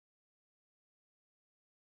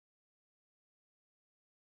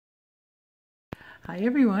Hi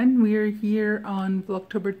everyone, we are here on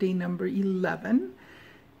Vlogtober day number 11.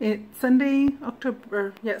 It's Sunday,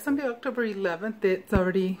 October 11th. It's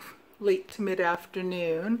already late to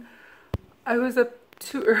mid-afternoon. I was up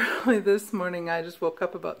too early this morning. I just woke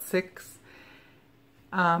up about 6.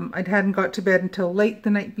 I hadn't got to bed until late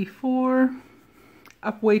the night before.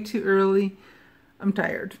 Up way too early. I'm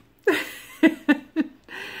tired.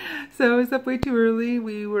 So I was up way too early.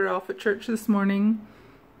 We were off at church this morning.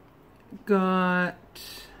 Got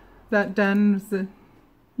that done. It was a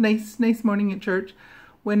nice morning at church.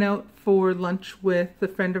 Went out for lunch with a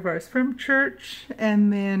friend of ours from church,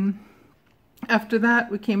 and then after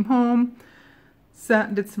that we came home, sat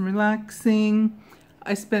and did some relaxing.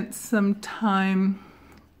 I spent some time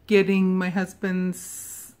getting my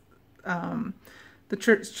husband's the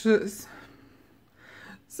church.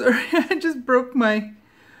 Sorry, I just broke my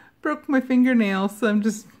fingernail, so I'm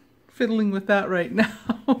just fiddling with that right now.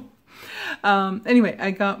 Anyway, I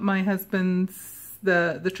got my husband's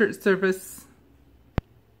the church service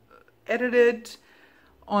edited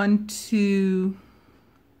onto,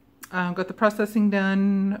 got the processing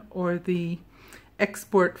done, or the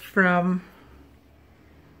export from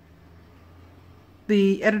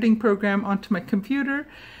the editing program onto my computer,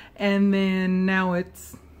 and then now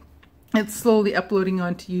it's slowly uploading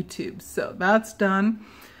onto YouTube. So that's done.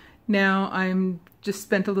 Now I'm just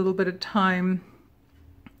spent a little bit of time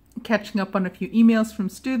catching up on a few emails from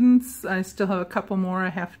students. I still have a couple more I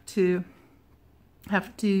have to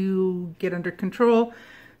get under control.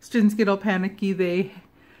 Students get all panicky. They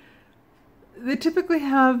typically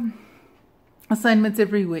have assignments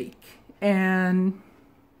every week, and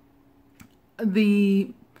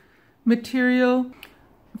the material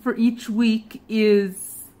for each week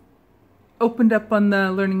is opened up on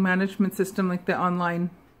the learning management system, like the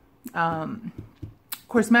online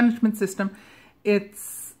course management system.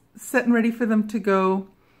 It's set and ready for them to go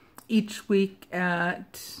each week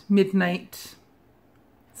at midnight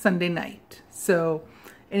Sunday night. So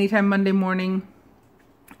anytime Monday morning,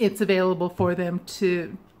 it's available for them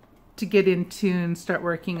to get into and start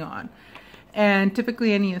working on. And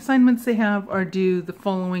typically any assignments they have are due the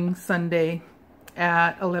following Sunday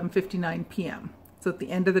at 11:59 p.m. So at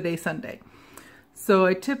the end of the day Sunday. So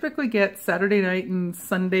I typically get Saturday night and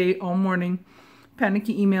Sunday all morning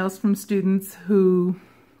panicky emails from students who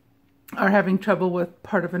are having trouble with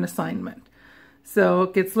part of an assignment. So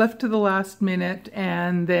it gets left to the last minute,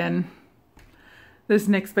 and then there's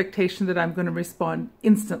an expectation that I'm going to respond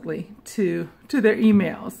instantly to their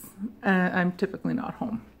emails. I'm typically not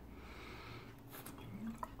home.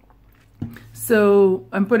 So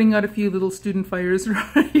I'm putting out a few little student fires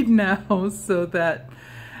right now so that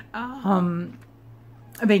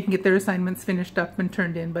they can get their assignments finished up and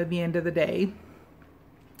turned in by the end of the day.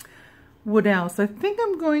 What else? I think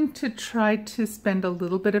I'm going to try to spend a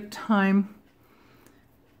little bit of time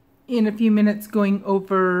in a few minutes going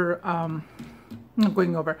over,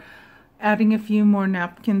 adding a few more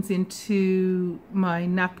napkins into my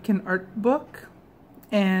napkin art book,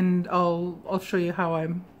 and I'll show you how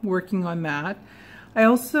I'm working on that. I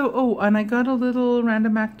also, and I got a little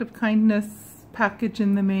random act of kindness package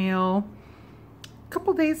in the mail a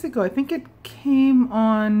couple days ago. I think it came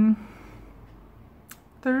on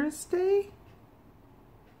Thursday?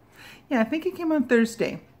 Yeah, I think it came on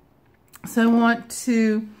Thursday. So I want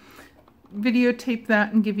to videotape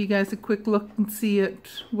that and give you guys a quick look and see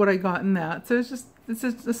what I got in that. So it's just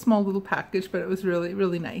a small little package, but it was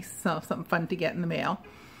really nice. So something fun to get in the mail.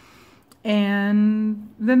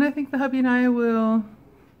 And then I think the hubby and I will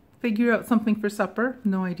figure out something for supper.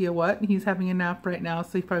 No idea what. He's having a nap right now,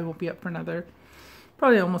 so he probably won't be up for another,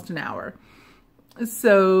 probably almost an hour.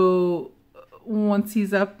 So once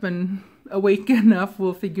he's up and awake enough,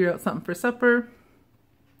 we'll figure out something for supper,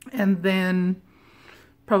 and then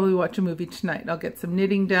probably watch a movie tonight. I'll get some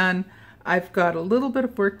knitting done. I've got a little bit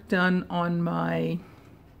of work done on my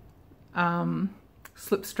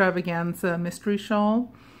Slip Stravaganza mystery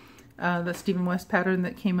shawl, the Stephen West pattern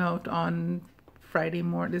that came out on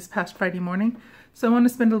this past Friday morning. So I want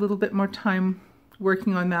to spend a little bit more time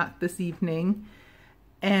working on that this evening,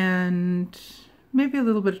 and maybe a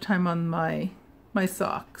little bit of time on my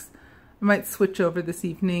socks. I might switch over this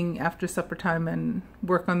evening after supper time and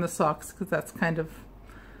work on the socks, because that's kind of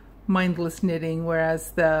mindless knitting,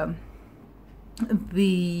 whereas the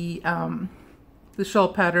shawl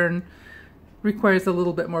pattern requires a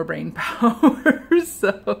little bit more brain power.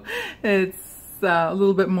 So it's a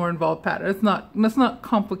little bit more involved pattern. It's not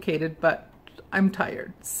complicated, but I'm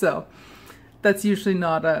tired, so that's usually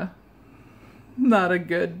not a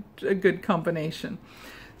good combination.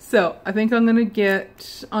 So I think I'm going to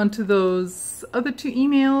get onto those other two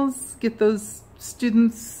emails, get those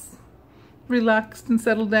students relaxed and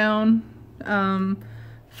settle down,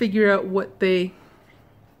 figure out what they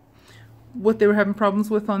were having problems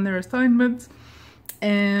with on their assignments,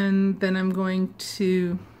 and then I'm going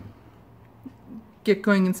to get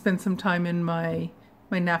going and spend some time in my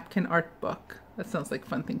napkin art book. That sounds like a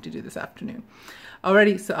fun thing to do this afternoon.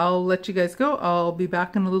 Alrighty, so I'll let you guys go. I'll be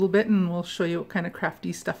back in a little bit and we'll show you what kind of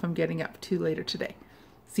crafty stuff I'm getting up to later today.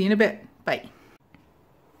 See you in a bit. Bye.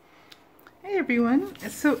 Hey everyone.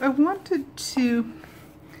 So I wanted to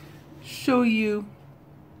show you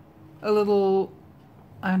a little,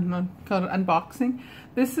 I don't know, called it unboxing.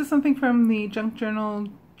 This is something from the Junk Journal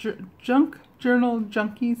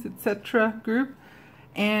Junkies, etc. group.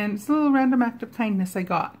 And it's a little random act of kindness I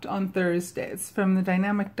got on Thursday. It's from the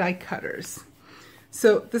Dynamic Die Cutters.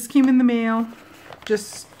 So this came in the mail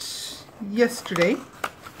just yesterday,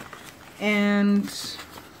 and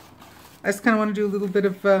I just kind of want to do a little bit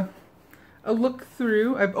of a look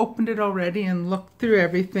through. I've opened it already and looked through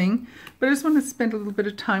everything, but I just want to spend a little bit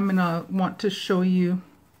of time, and I want to show you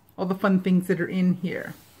all the fun things that are in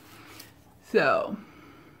here. So,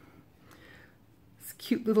 this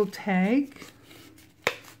cute little tag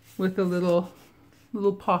with a little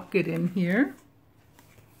pocket in here.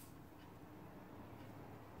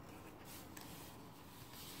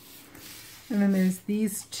 And then there's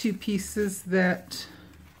these two pieces that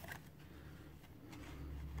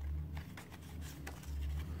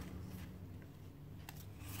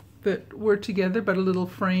were together, but a little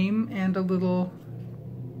frame and a little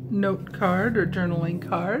note card or journaling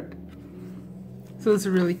card. So those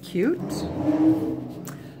are really cute.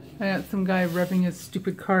 I got some guy revving his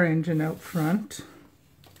stupid car engine out front.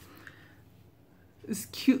 This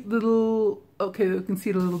cute little, okay, we can see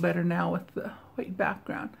it a little better now with the white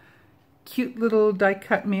background. Cute little die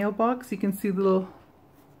cut mailbox. You can see little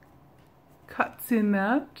cuts in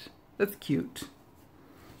that. That's cute.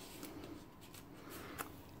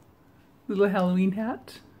 Little Halloween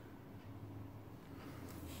hat.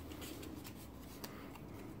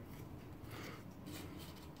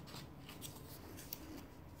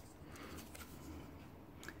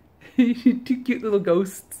 Two cute little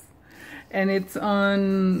ghosts. And it's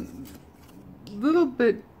on a little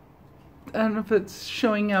bit, I don't know if it's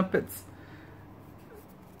showing up, it's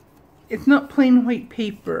not plain white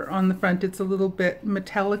paper on the front, it's a little bit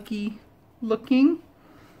metallic-y looking.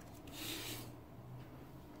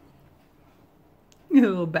 A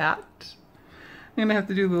little bat. I'm gonna have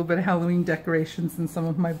to do a little bit of Halloween decorations in some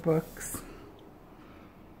of my books.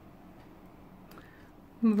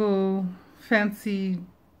 Little fancy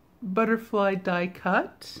butterfly die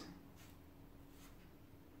cut.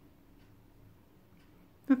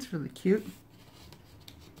 That's really cute.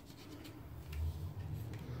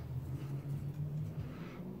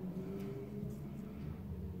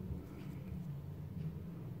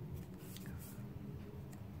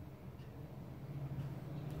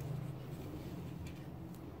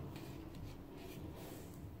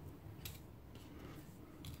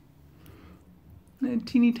 A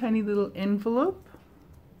teeny tiny little envelope.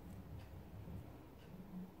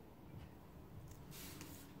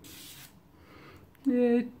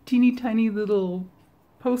 A teeny tiny little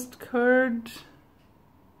postcard.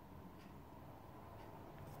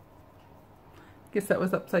 Guess that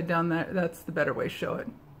was upside down there. That's the better way to show it.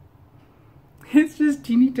 It's just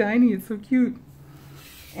teeny tiny. It's so cute.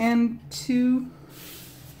 And two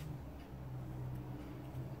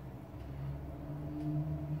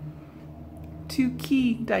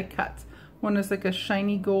key die cuts. One is like a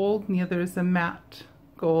shiny gold and the other is a matte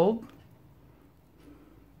gold.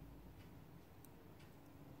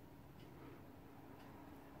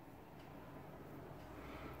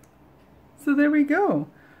 So there we go.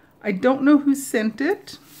 I don't know who sent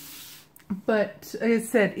it, but like I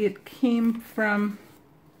said, it came from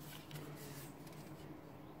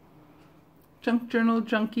Junk Journal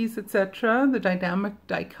Junkies, etc., the Dynamic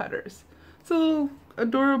Die Cutters. So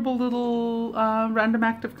adorable little random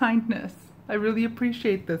act of kindness. I really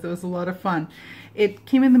appreciate this. It was a lot of fun. It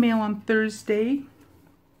came in the mail on Thursday.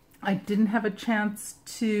 I didn't have a chance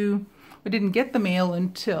to, I didn't get the mail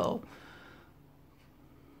until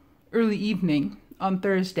early evening on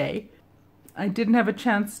Thursday. I didn't have a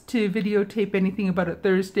chance to videotape anything about it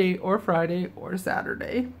Thursday or Friday or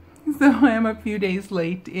Saturday. So I am a few days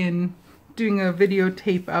late in doing a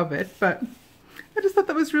videotape of it, but I just thought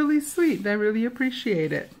that was really sweet. I really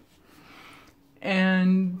appreciate it.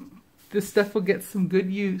 And this stuff will get some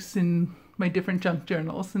good use in my different junk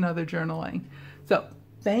journals and other journaling. So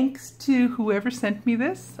thanks to whoever sent me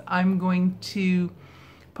this. I'm going to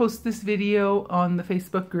post this video on the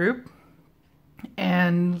Facebook group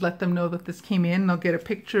and let them know that this came in. I'll get a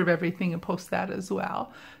picture of everything and post that as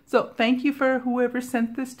well. So thank you for whoever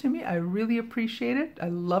sent this to me. I really appreciate it. I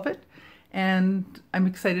love it. And I'm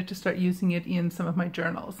excited to start using it in some of my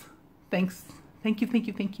journals. Thanks. Thank you, thank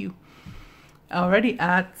you, thank you. Alrighty,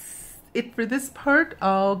 that's it for this part.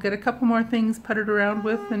 I'll get a couple more things puttered around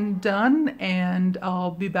with and done, and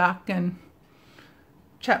I'll be back and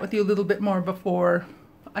chat with you a little bit more before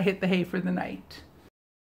I hit the hay for the night.